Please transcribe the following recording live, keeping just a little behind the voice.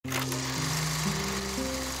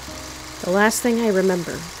The last thing I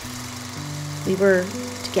remember, we were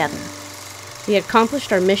together. We had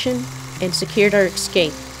accomplished our mission and secured our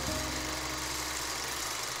escape.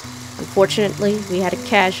 Unfortunately, we had a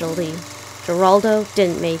casualty. Geraldo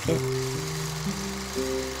didn't make it.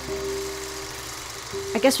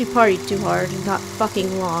 I guess we partied too hard and got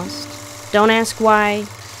fucking lost. Don't ask why.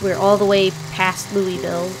 We're all the way past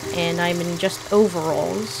Louisville, and I'm in just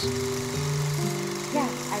overalls. Yeah,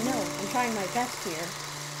 I know. I'm trying my best here.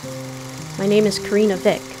 My name is Karina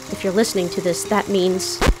Vick. If you're listening to this, that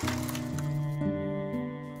means...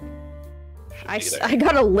 I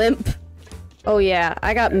got a limp. Oh yeah,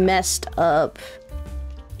 I got messed up.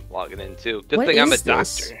 Logging in too. Good thing I'm a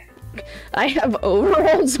doctor. I have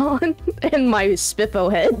overalls on and my Spippo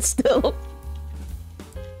head still.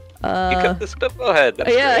 You kept the Spippo head. That's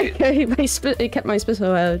great. I kept my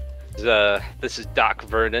Spippo head. This is Doc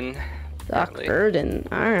Vernon. Doc Vernon.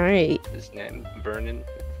 All right. His name Vernon.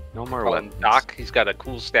 No more weapons. Doc. He's got a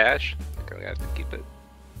cool stash. I think I have to keep it.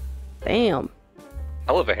 Damn.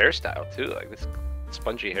 Hell of a hairstyle too. Like this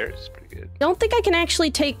spongy hair is pretty good. Don't think I can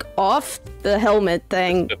actually take off the helmet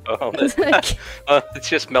thing. Helmet. It's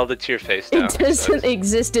just melded to your face now. It doesn't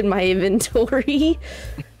exist in my inventory.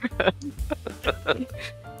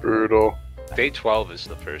 Brutal. Day 12 is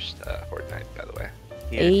the first Fortnite, by the way.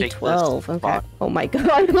 Yeah, Day 12, okay. Oh my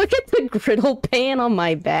god, look at the griddle pan on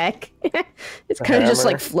my back. It's kind of just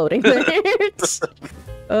like floating there.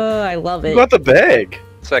 Oh, I love it. You got the bag.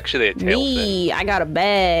 It's actually a tail thing. I got a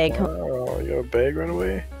bag. Oh, you got a bag right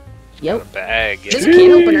away? Yep. Got a bag. Yeah. Just a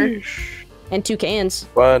can opener. And 2 cans.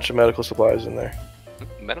 Bunch of medical supplies in there.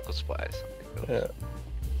 Medical supplies. Yeah.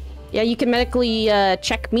 Yeah, you can medically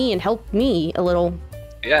check me and help me a little.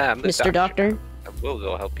 Yeah, I'm the Mr. Doctor. I will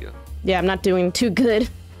go help you. Yeah, I'm not doing too good.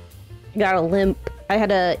 Got a limp. I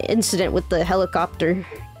had an incident with the helicopter.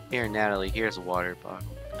 Here, Natalie, here's a water bottle.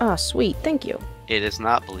 Oh, sweet. Thank you. It is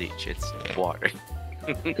not bleach, it's water.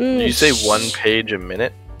 Did you say 1 page a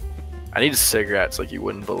minute? I need cigarettes like you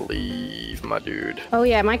wouldn't believe, my dude. Oh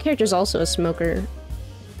yeah, my character's also a smoker.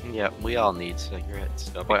 Yeah, we all need cigarettes.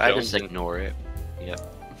 Don't be But I just jonesing. ignore it. Yep.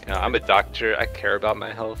 You know, I'm a doctor. I care about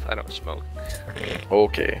my health. I don't smoke.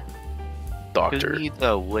 Okay. Who Doctor. needs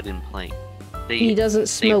a wooden plank? He doesn't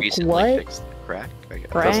smoke what? Fixed the crack, I guess.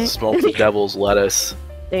 Crack? Doesn't smoke the devil's lettuce.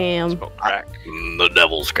 Damn. Smoke crack. The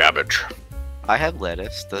devil's cabbage. I have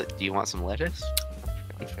lettuce. Do you want some lettuce?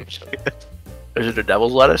 Is it the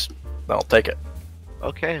devil's lettuce? Then I'll take it.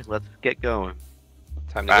 Okay, let's get going.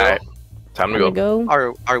 Time to Alright. go. Time to go.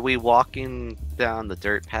 Are we walking down the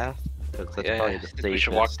dirt path? That's Yeah, probably I the think we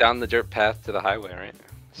should safest. walk down the dirt path to the highway, right?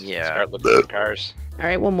 Yeah. Start looking for cars.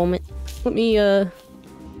 Alright, one moment. Let me,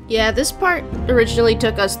 Yeah, this part originally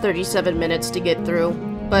took us 37 minutes to get through,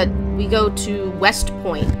 but we go to West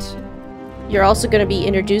Point. You're also going to be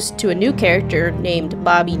introduced to a new character named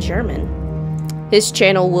Bobby German. His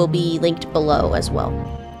channel will be linked below as well.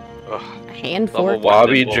 Ugh. Hand Level fork. one.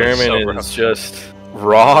 Bobby This German so rough. is just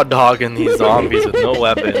raw dogging these zombies with no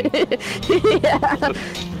weapon. Yeah.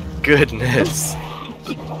 Goodness.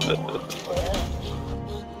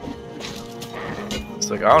 It's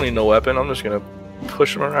like, I don't need no weapon, I'm just gonna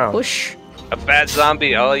push him around. Push. A fat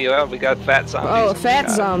zombie. Oh, yeah, we got fat zombies. Oh, a fat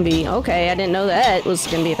God. zombie. Okay, I didn't know that was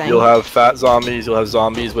gonna be a thing. You'll have fat zombies, you'll have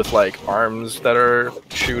zombies with like arms that are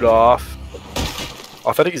chewed off.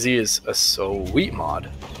 Authentic Z is a sweet mod.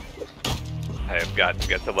 I have got to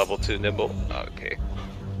get to level 2 nimble. Okay.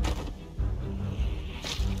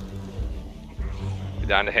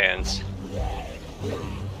 Down to hands.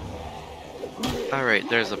 Alright,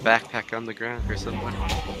 there's a backpack on the ground for someone.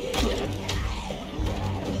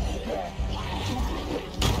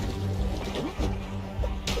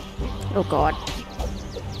 Oh god.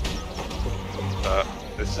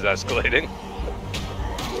 This is escalating.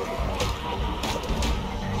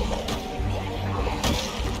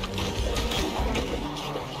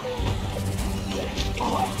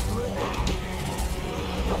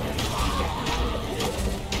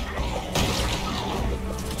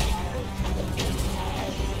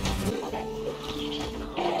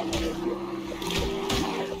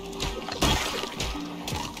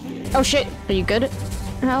 Oh shit, are you good,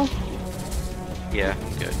 Hal? Yeah,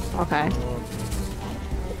 good. Okay.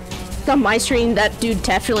 On my screen, that dude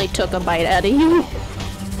definitely took a bite out of you.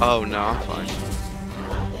 Oh no, I'm fine.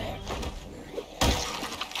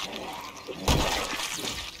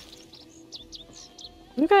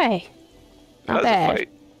 Okay. That Not was a bad. fight.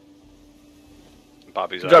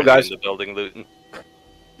 Bobby's Good job, already guys. in the building looting.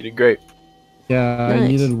 You did great. Yeah, I Nice.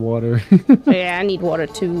 needed water. Yeah, I need water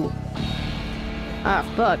too. Ah,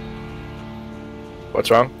 fuck. What's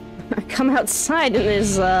wrong? I come outside and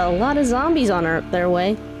there's a lot of zombies on their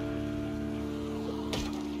way.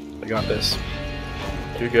 got this.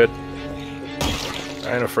 You're good.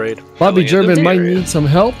 I ain't afraid. Bobby Going into German the might area. need some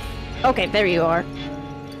help. Okay, there you are.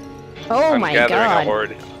 Oh I'm my gathering a god.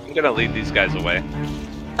 horde. I'm gonna lead these guys away.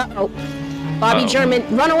 Uh-oh. Bobby Uh-oh.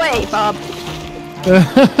 German, run away, Bob.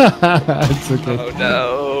 It's okay. Oh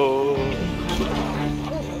no!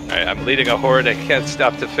 Alright, I'm leading a horde. I can't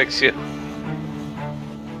stop to fix you.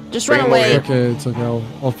 Just Bring run him over away. here. Okay, it's okay.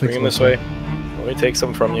 I'll fix Bring him this myself. way. Let me take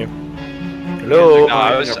some from you. Hello. No,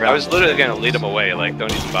 I was literally gonna lead them away. Like,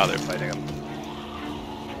 don't even bother fighting them.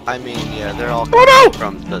 I mean, yeah, they're all Oh, no!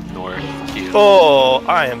 from the north too. Oh,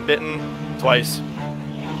 I am bitten twice.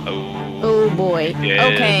 Oh. Oh boy. Yeah.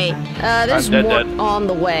 Okay. There's I'm dead, more dead. on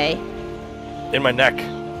the way. In my neck.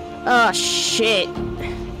 Oh shit.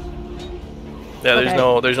 Yeah,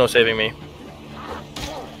 Okay. there's no saving me.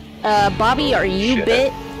 Bobby, are you Shit.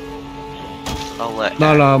 bit? I'll let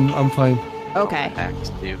No, I'm fine. Okay. Axe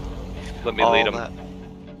do. Let me all lead them. that.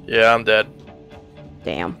 Yeah, I'm dead.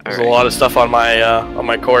 Damn. There's a lot of stuff on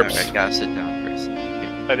my corpse. Alright, gotta sit down first.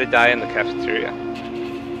 Try to die in the cafeteria.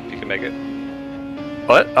 If you can make it.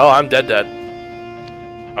 What? Oh, I'm dead.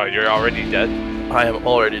 Oh, you're already dead? I am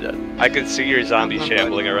already dead. I can see your zombie I'm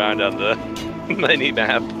shambling around on the mini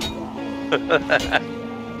map.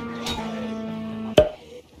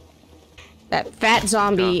 That fat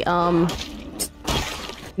zombie,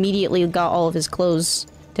 immediately got all of his clothes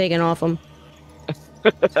taken off him.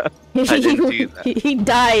 I didn't do that. He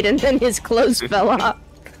died and then his clothes fell off.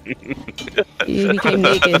 He became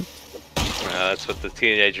naked. That's what the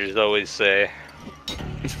teenagers always say.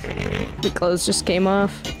 The clothes just came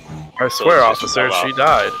off. I swear, it's just officer, fell she off.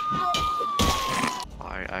 died.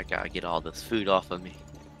 I gotta get all this food off of me.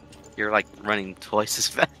 You're like running twice as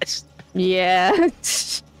fast. Yeah.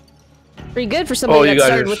 Pretty good for somebody Oh, you that guys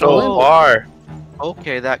started are with so a limp. far.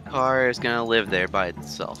 Okay, that car is gonna live there by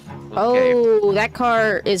itself. Okay. Oh, that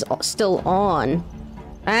car is still on.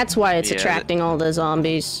 That's why it's Yeah, attracting all the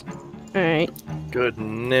zombies. Alright,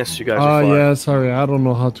 Goodness, you guys Oh, are far. yeah, sorry. I don't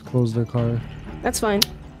know how to close the car. that's fine.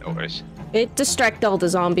 No worries. It distracted all the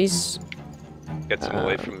zombies. Get some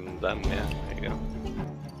away from them, yeah. There you go.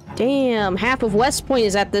 Damn, half of West Point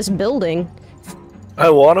is at this building. I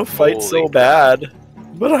want to fight so Holy bad,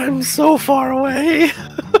 but I'm so far away.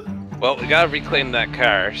 Well, we gotta reclaim that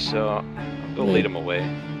car, so I'll go lead them away.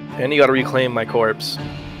 And you gotta reclaim my corpse.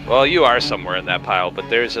 Well, you are somewhere in that pile, but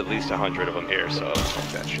there's at least 100 of them here, so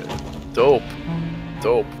fuck that shit. Dope.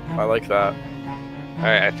 Dope. I like that.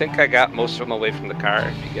 Alright, I think I got most of them away from the car.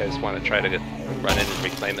 If you guys want to try to run in and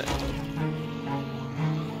reclaim it.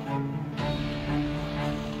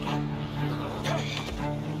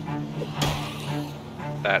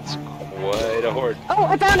 That's quite a horde. Oh,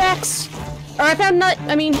 I found X! Or I found Nut,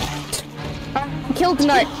 I mean... killed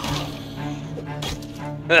Nut.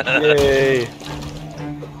 Yay.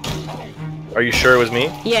 Are you sure it was me?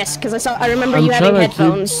 Yes, because I remember I'm you having trying to keep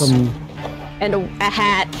headphones some and a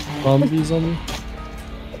hat. zombies on me.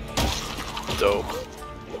 Dope.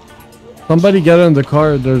 Somebody get in the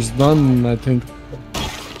car. There's none, I think.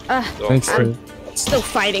 Thanks I'm- to... Still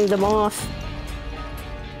fighting them off.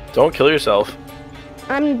 Don't kill yourself.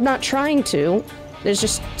 I'm not trying to. There's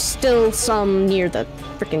just still some near the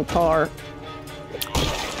freaking car.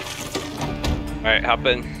 Alright, hop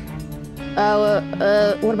in.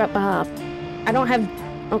 What about Bob? I don't have...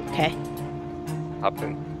 Okay. Hop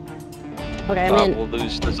in. Okay, I'm Bob in. will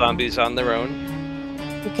lose the zombies on their own.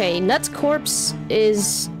 Okay, Nut's corpse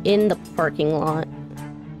is in the parking lot.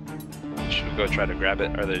 Should we go try to grab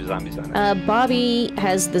it? Are there zombies on it? Bobby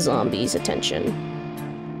has the zombies' attention.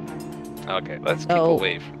 Okay, let's keep Oh.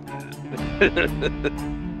 away from that.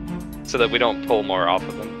 So that we don't pull more off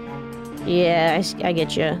of them. Yeah, I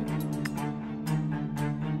get you.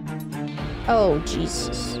 Oh,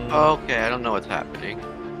 Jesus. Okay, I don't know what's happening.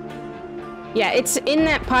 Yeah, it's in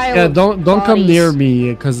that pile Yeah, of don't come bodies. near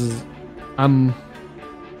me, because I'm...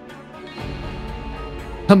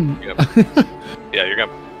 Yeah, you're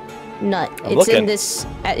gonna... Nut. I'm It's in looking. this.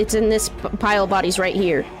 It's in this pile of bodies right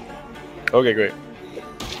here. Okay, great.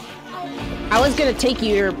 I was gonna take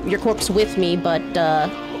your corpse with me, but then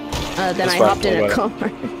That's I fine, hopped in a don't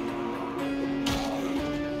car.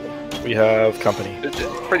 We have company. It's a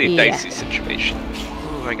pretty Yeah. dicey situation.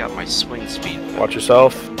 Ooh, I got my swing speed. Watch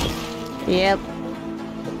yourself. Yep.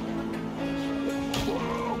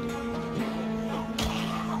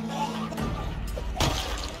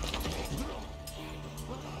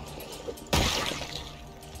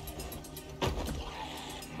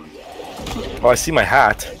 Oh, I see my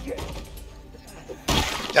hat.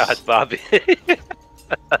 God, Bobby.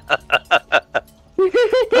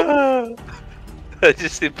 I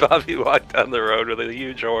just see Bobby walk down the road with a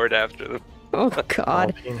huge horde after them. Oh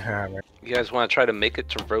god. Alpine hammer. You guys want to try to make it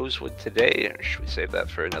to Rosewood today, or should we save that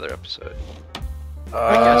for another episode?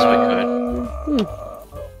 I guess we could.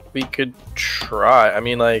 We could try. I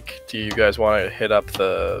mean, like, do you guys want to hit up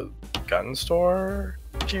the gun store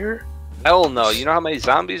here? Hell no. You know how many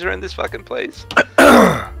zombies are in this fucking place?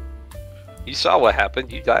 You saw what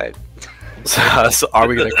happened. You died. So are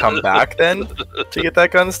we gonna come back then to get that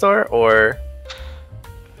gun store, or?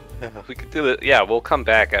 We could do it. Yeah, we'll come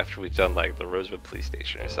back after we've done like the Rosewood police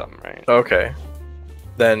station or something, right? Okay.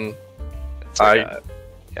 Then It's like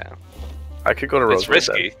yeah. I could go to It's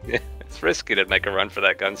Rosewood. risky. It's risky to make a run for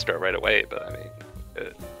that gun store right away, but I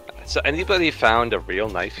mean, so anybody found a real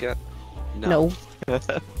knife yet? No. I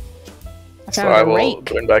So found I a will rake.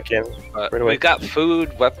 join back in. Right away. We got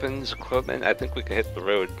food, weapons, equipment. I think we could hit the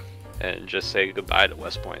road and just say goodbye to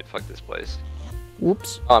West Point. Fuck this place.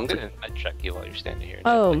 Whoops. Oh, I'm gonna check you while you're standing here.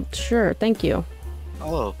 Oh, sure. Thank you.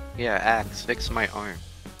 Oh, yeah, axe. Fix my arm.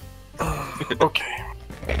 Okay.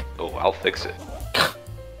 Oh, I'll fix it.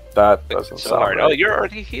 That Fix doesn't it so sound hard. right. Oh, you're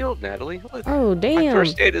already healed, Natalie. Look, Oh, my damn.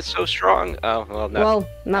 first aid is so strong. Oh, well, no. Well,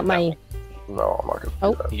 not my... No, I'm not gonna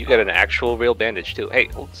Oh. do that. You got an actual real bandage too. Hey,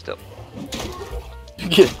 hold still.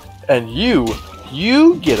 And you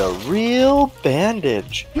get a real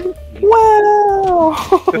bandage. Wow!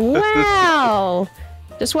 Wow!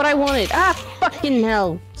 Just what I wanted. Ah, fucking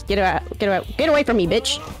hell. Get out, get out, get away from me,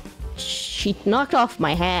 bitch. She knocked off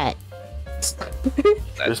my hat. This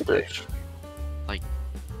That's bitch.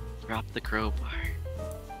 Drop the crowbar.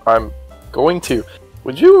 I'm going to.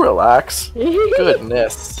 Would you relax?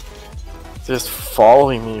 Goodness. Just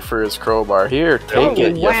following me for his crowbar. Here, take Oh,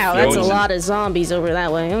 it. you wow, that's a fiend. lot of zombies over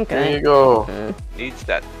that way. There Okay. you go. needs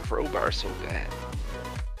that crowbar so bad.